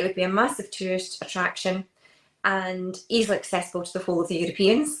 It would be a massive tourist attraction and easily accessible to the whole of the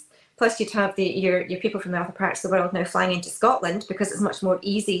Europeans. Plus you'd have your people from the other parts of the world now flying into Scotland, because it's much more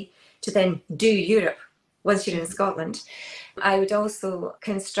easy to then do Europe once you're in Scotland. I would also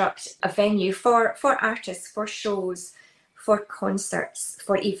construct a venue for artists, for shows, for concerts,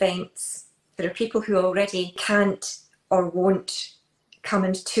 for events. There are people who already can't or won't come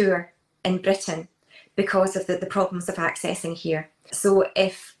and tour in Britain because of the problems of accessing here. So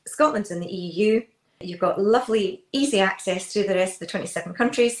if Scotland's in the EU, you've got lovely, easy access to the rest of the 27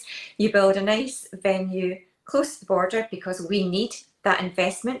 countries. You build a nice venue close to the border because we need that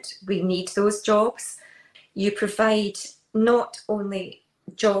investment. We need those jobs. You provide not only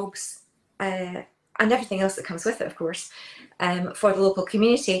jobs and everything else that comes with it, of course, for the local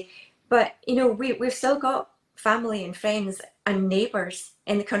community, but you know we've still got family and friends and neighbours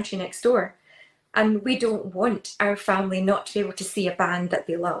in the country next door, and we don't want our family not to be able to see a band that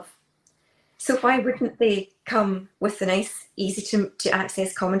they love. So why wouldn't they come with the nice, easy to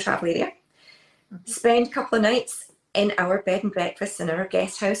access common travel area, spend a couple of nights in our bed and breakfasts, in our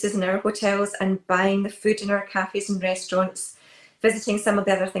guest houses, in our hotels, and buying the food in our cafes and restaurants, visiting some of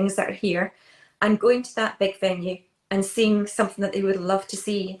the other things that are here, and going to that big venue and seeing something that they would love to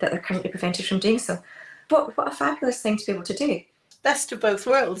see that they're currently prevented from doing so. What a fabulous thing to be able to do. Best of both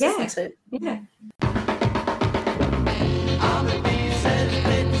worlds, yeah. Isn't it? Yeah.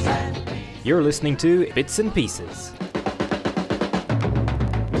 You're listening to Bits and Pieces.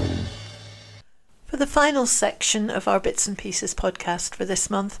 For the final section of our Bits and Pieces podcast for this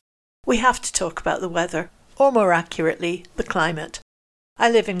month, we have to talk about the weather, or more accurately, the climate.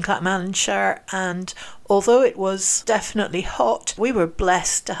 I live in Clackmannanshire, and although it was definitely hot, we were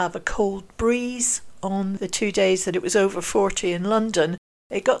blessed to have a cold breeze on the 2 days that it was over 40 in London.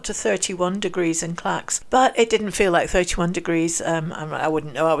 It got to 31 degrees in Clacks, but it didn't feel like 31 degrees. I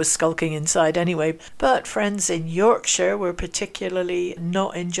wouldn't know, I was skulking inside anyway. But friends in Yorkshire were particularly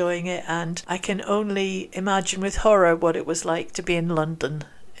not enjoying it, and I can only imagine with horror what it was like to be in London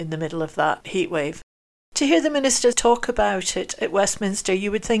in the middle of that heatwave. To hear the Minister talk about it at Westminster,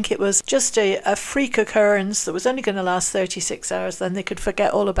 you would think it was just a freak occurrence that was only going to last 36 hours, then they could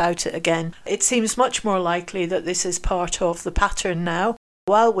forget all about it again. It seems much more likely that this is part of the pattern now.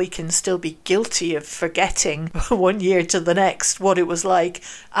 While we can still be guilty of forgetting 1 year to the next what it was like,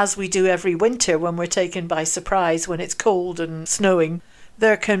 as we do every winter when we're taken by surprise when it's cold and snowing,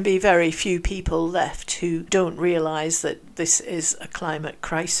 there can be very few people left who don't realise that this is a climate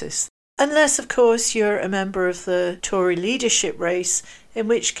crisis. Unless, of course, you're a member of the Tory leadership race, in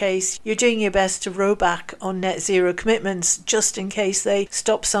which case you're doing your best to row back on net zero commitments just in case they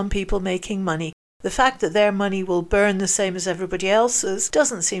stop some people making money. The fact that their money will burn the same as everybody else's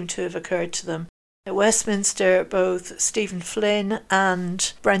doesn't seem to have occurred to them. At Westminster, both Stephen Flynn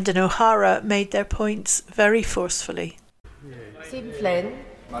and Brendan O'Hara made their points very forcefully. Stephen Flynn.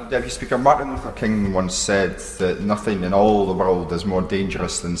 Madam Deputy Speaker, Martin Luther King once said that nothing in all the world is more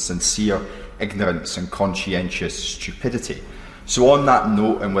dangerous than sincere ignorance and conscientious stupidity. So on that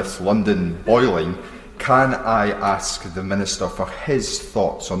note, and with London boiling, can I ask the Minister for his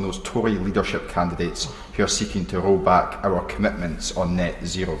thoughts on those Tory leadership candidates who are seeking to roll back our commitments on net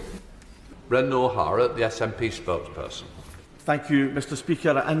zero? Brendan O'Hara, the SNP spokesperson. Thank you, Mr Speaker,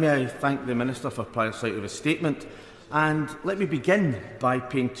 and may I thank the Minister for prior sight of his statement. And let me begin by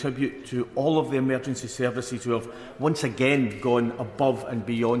paying tribute to all of the emergency services who have once again gone above and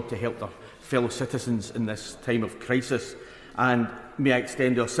beyond to help their fellow citizens in this time of crisis. And may I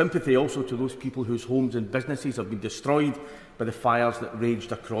extend our sympathy also to those people whose homes and businesses have been destroyed by the fires that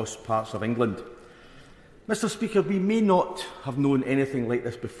raged across parts of England. Mr Speaker, we may not have known anything like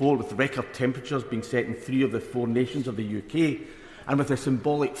this before, with record temperatures being set in 3 of the 4 nations of the UK, and with a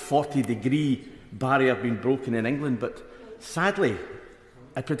symbolic 40-degree barrier being broken in England. But sadly,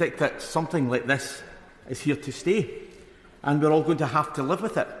 I predict that something like this is here to stay, and we're all going to have to live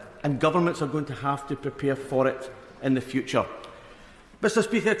with it, and governments are going to have to prepare for it in the future. Mr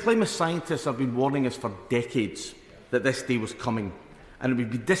Speaker, climate scientists have been warning us for decades that this day was coming, and it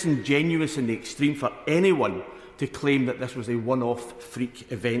would be disingenuous in the extreme for anyone to claim that this was a one-off freak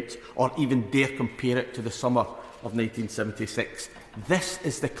event or even dare compare it to the summer of 1976. This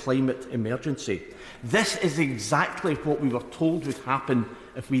is the climate emergency. This is exactly what we were told would happen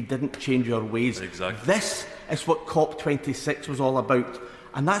if we didn't change our ways. Exactly. This is what COP26 was all about.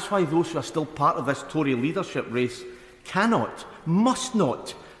 And that's why those who are still part of this Tory leadership race cannot, must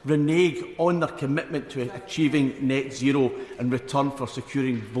not, renege on their commitment to achieving net zero in return for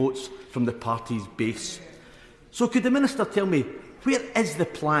securing votes from the party's base. So could the Minister tell me, where is the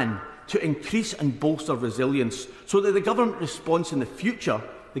plan to increase and bolster resilience so that the government response in the future,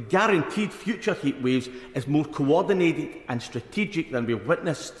 the guaranteed future heat waves, is more coordinated and strategic than we've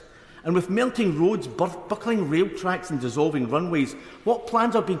witnessed? And with melting roads, buckling rail tracks and dissolving runways, what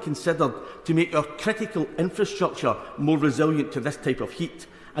plans are being considered to make our critical infrastructure more resilient to this type of heat?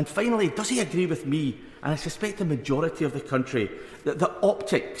 And finally, does he agree with me, and I suspect the majority of the country, that the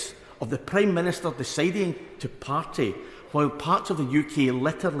optics of the Prime Minister deciding to party while parts of the UK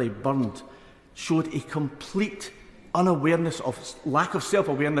literally burned showed a complete unawareness of lack of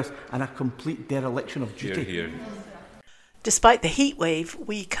self-awareness and a complete dereliction of duty? Hear, hear. Despite the heat wave,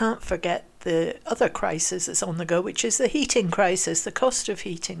 we can't forget the other crisis that's on the go, which is the heating crisis, the cost of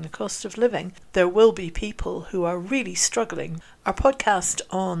heating, the cost of living. There will be people who are really struggling. Our podcast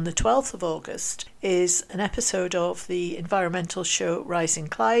on the 12th of August is an episode of the environmental show Rising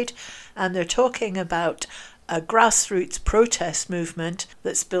Clyde, and they're talking about a grassroots protest movement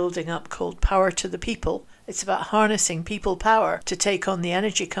that's building up called Power to the People. It's about harnessing people power to take on the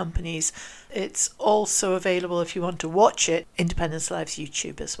energy companies. It's also available, if you want to watch it, Independence Live's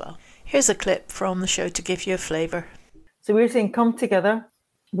YouTube as well. Here's a clip from the show to give you a flavour. So we're saying come together.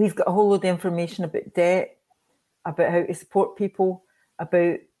 We've got a whole load of information about debt, about how to support people,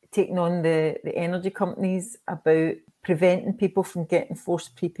 about taking on the energy companies, about preventing people from getting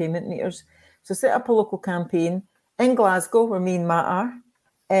forced prepayment meters. So set up a local campaign in Glasgow, where me and Matt are.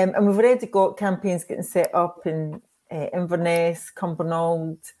 And we've already got campaigns getting set up in Inverness,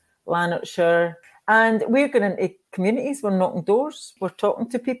 Cumbernauld, Lanarkshire. And we're going into communities, we're knocking doors, we're talking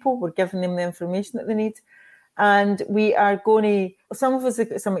to people, we're giving them the information that they need. And we are going to, some of us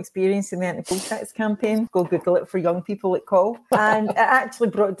have got some experience in the anti-poll tax campaign. Go Google it for young people at call. And it actually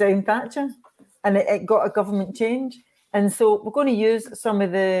brought down Thatcher and it got a government change. And so we're going to use some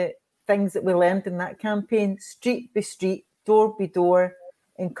of the things that we learned in that campaign, street by street, door by door,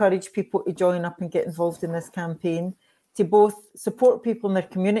 encourage people to join up and get involved in this campaign, to both support people in their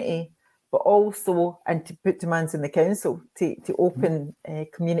community, but also, and to put demands in the council to open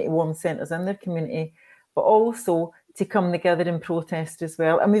community warm centres in their community, but also to come together and protest as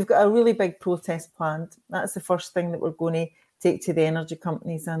well. And we've got a really big protest planned. That's the first thing that we're going to take to the energy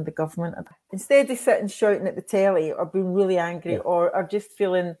companies and the government. Instead of sitting shouting at the telly or being really angry or just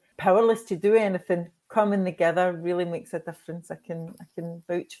feeling powerless to do anything, coming together really makes a difference. I can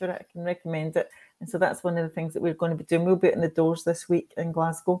vouch for it. I can recommend it. And so that's one of the things that we're going to be doing. We'll be in the doors this week in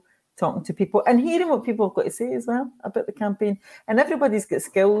Glasgow, talking to people and hearing what people have got to say as well about the campaign. And everybody's got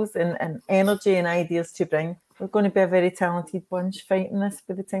skills and energy and ideas to bring. We're going to be a very talented bunch fighting this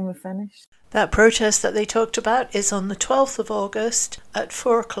by the time we finish. That protest that they talked about is on the 12th of August at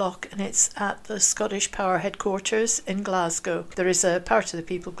 4 o'clock, and it's at the Scottish Power headquarters in Glasgow. There is a Part of the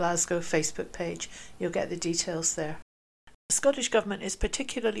People Glasgow Facebook page. You'll get the details there. The Scottish Government is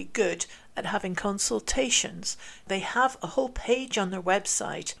particularly good at having consultations. They have a whole page on their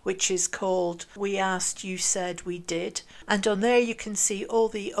website which is called We Asked, You Said, We Did. And on there you can see all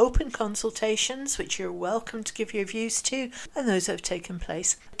the open consultations which you're welcome to give your views to and those that have taken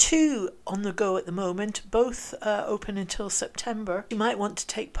place. 2 on the go at the moment, both open until September. You might want to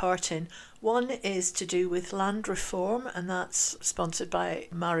take part in. One is to do with land reform, and that's sponsored by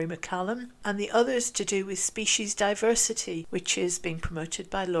Mary McCallum, and the other is to do with species diversity, which is being promoted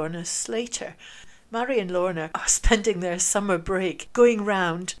by Lorna Slater. Mary and Lorna are spending their summer break going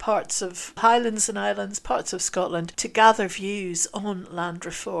round parts of Highlands and Islands, parts of Scotland, to gather views on land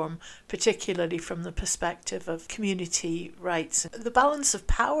reform, particularly from the perspective of community rights. The balance of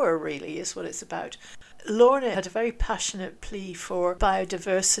power really is what it's about. Lorna had a very passionate plea for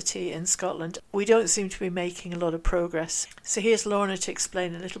biodiversity in Scotland. We don't seem to be making a lot of progress. So here's Lorna to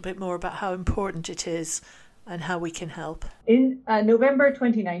explain a little bit more about how important it is and how we can help. In November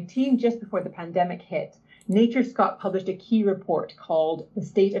 2019, just before the pandemic hit, Nature Scot published a key report called The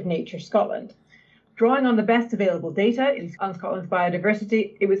State of Nature Scotland. Drawing on the best available data on Scotland's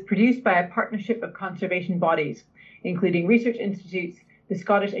biodiversity, it was produced by a partnership of conservation bodies, including research institutes, the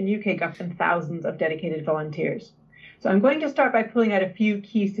Scottish and UK government, and thousands of dedicated volunteers. So I'm going to start by pulling out a few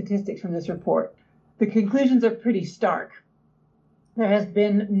key statistics from this report. The conclusions are pretty stark. There has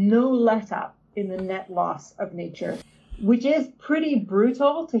been no let-up in the net loss of nature, which is pretty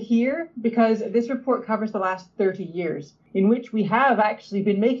brutal to hear because this report covers the last 30 years, in which we have actually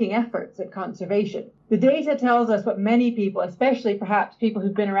been making efforts at conservation. The data tells us what many people, especially perhaps people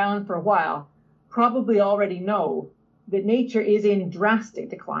who've been around for a while, probably already know, that nature is in drastic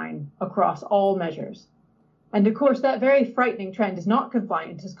decline across all measures. And of course, that very frightening trend is not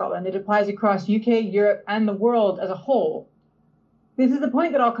confined to Scotland. It applies across UK, Europe, and the world as a whole. This is the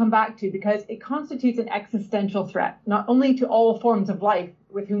point that I'll come back to because it constitutes an existential threat, not only to all forms of life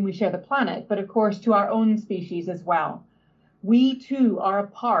with whom we share the planet, but of course to our own species as well. We too are a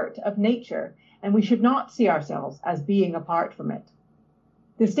part of nature, and we should not see ourselves as being apart from it.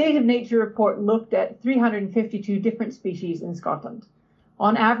 The State of Nature report looked at 352 different species in Scotland.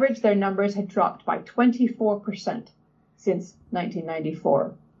 On average, their numbers had dropped by 24% since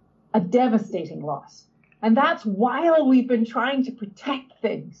 1994. A devastating loss. And that's while we've been trying to protect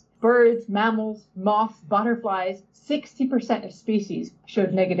things. Birds, mammals, moths, butterflies, 60% of species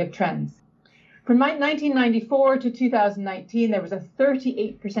showed negative trends. From 1994 to 2019, there was a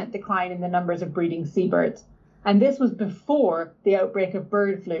 38% decline in the numbers of breeding seabirds. And this was before the outbreak of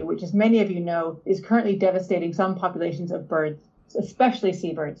bird flu, which, as many of you know, is currently devastating some populations of birds, especially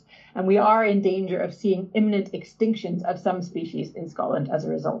seabirds. And we are in danger of seeing imminent extinctions of some species in Scotland as a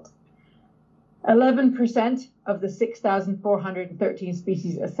result. 11% of the 6,413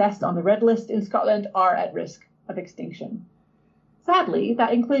 species assessed on the Red List in Scotland are at risk of extinction. Sadly,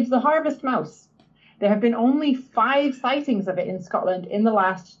 that includes the harvest mouse. There have been only 5 sightings of it in Scotland in the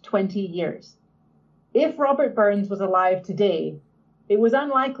last 20 years. If Robert Burns was alive today, it was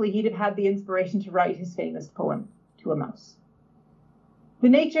unlikely he'd have had the inspiration to write his famous poem, To a Mouse. The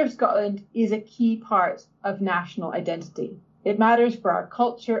nature of Scotland is a key part of national identity. It matters for our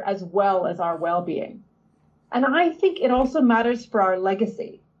culture as well as our well-being. And I think it also matters for our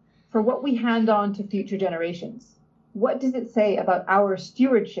legacy, for what we hand on to future generations. What does it say about our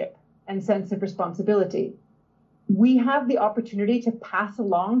stewardship and sense of responsibility? We have the opportunity to pass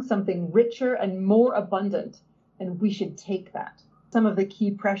along something richer and more abundant, and we should take that. Some of the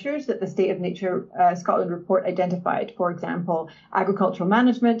key pressures that the State of Nature Scotland report identified, for example, agricultural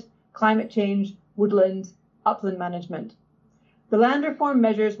management, climate change, woodland, upland management. The land reform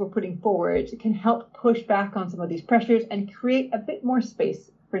measures we're putting forward can help push back on some of these pressures and create a bit more space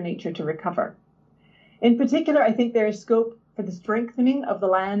for nature to recover. In particular, I think there is scope for the strengthening of the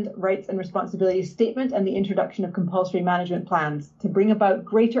Land Rights and Responsibilities Statement and the introduction of compulsory management plans to bring about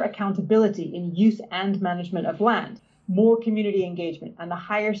greater accountability in use and management of land. more community engagement and the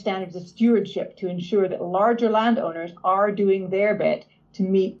higher standards of stewardship to ensure that larger landowners are doing their bit to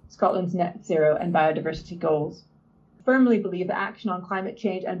meet Scotland's net zero and biodiversity goals. I firmly believe that action on climate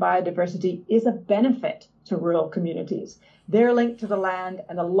change and biodiversity is a benefit to rural communities. They're linked to the land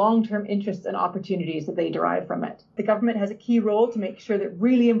and the long-term interests and opportunities that they derive from it. The government has a key role to make sure that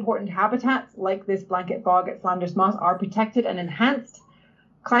really important habitats like this blanket bog at Flanders Moss are protected and enhanced.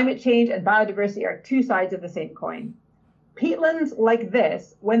 Climate change and biodiversity are two sides of the same coin. Peatlands like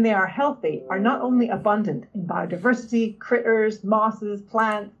this, when they are healthy, are not only abundant in biodiversity, critters, mosses,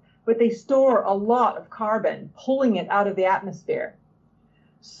 plants, but they store a lot of carbon, pulling it out of the atmosphere.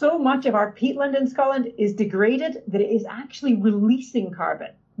 So much of our peatland in Scotland is degraded that it is actually releasing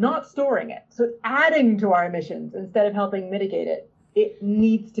carbon, not storing it. So it's adding to our emissions instead of helping mitigate it. It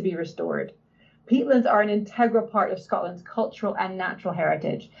needs to be restored. Peatlands are an integral part of Scotland's cultural and natural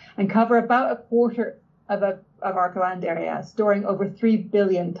heritage and cover about a quarter of our land area, storing over 3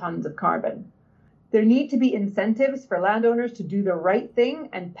 billion tonnes of carbon. There need to be incentives for landowners to do the right thing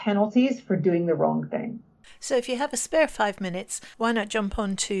and penalties for doing the wrong thing. So if you have a spare 5 minutes, why not jump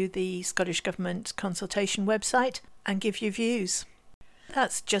onto the Scottish Government consultation website and give your views.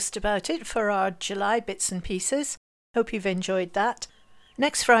 That's just about it for our July bits and pieces. Hope you've enjoyed that.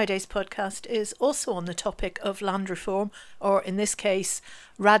 Next Friday's podcast is also on the topic of land reform, or in this case,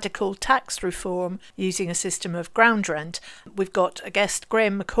 radical tax reform using a system of ground rent. We've got a guest,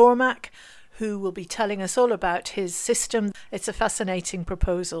 Graham McCormack, who will be telling us all about his system. It's a fascinating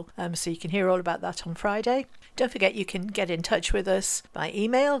proposal, so you can hear all about that on Friday. Don't forget you can get in touch with us by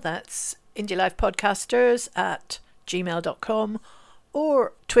email. That's indielifepodcasters@gmail.com,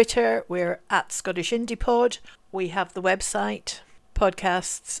 or Twitter, we're @ScottishIndiePod. We have the website,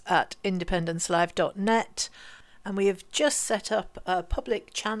 podcasts@independencelive.net, and we have just set up a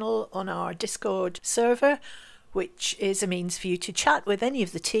public channel on our Discord server, which is a means for you to chat with any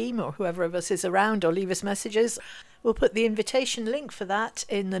of the team or whoever of us is around or leave us messages. We'll put the invitation link for that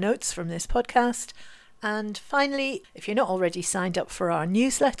in the notes from this podcast. And finally, if you're not already signed up for our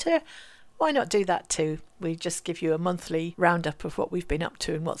newsletter, why not do that too? We just give you a monthly roundup of what we've been up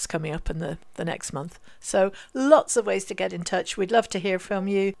to and what's coming up in the next month. So lots of ways to get in touch. We'd love to hear from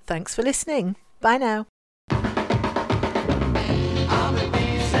you. Thanks for listening. Bye now.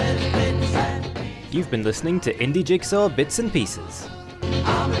 You've been listening to Indie Jigsaw Bits and Pieces.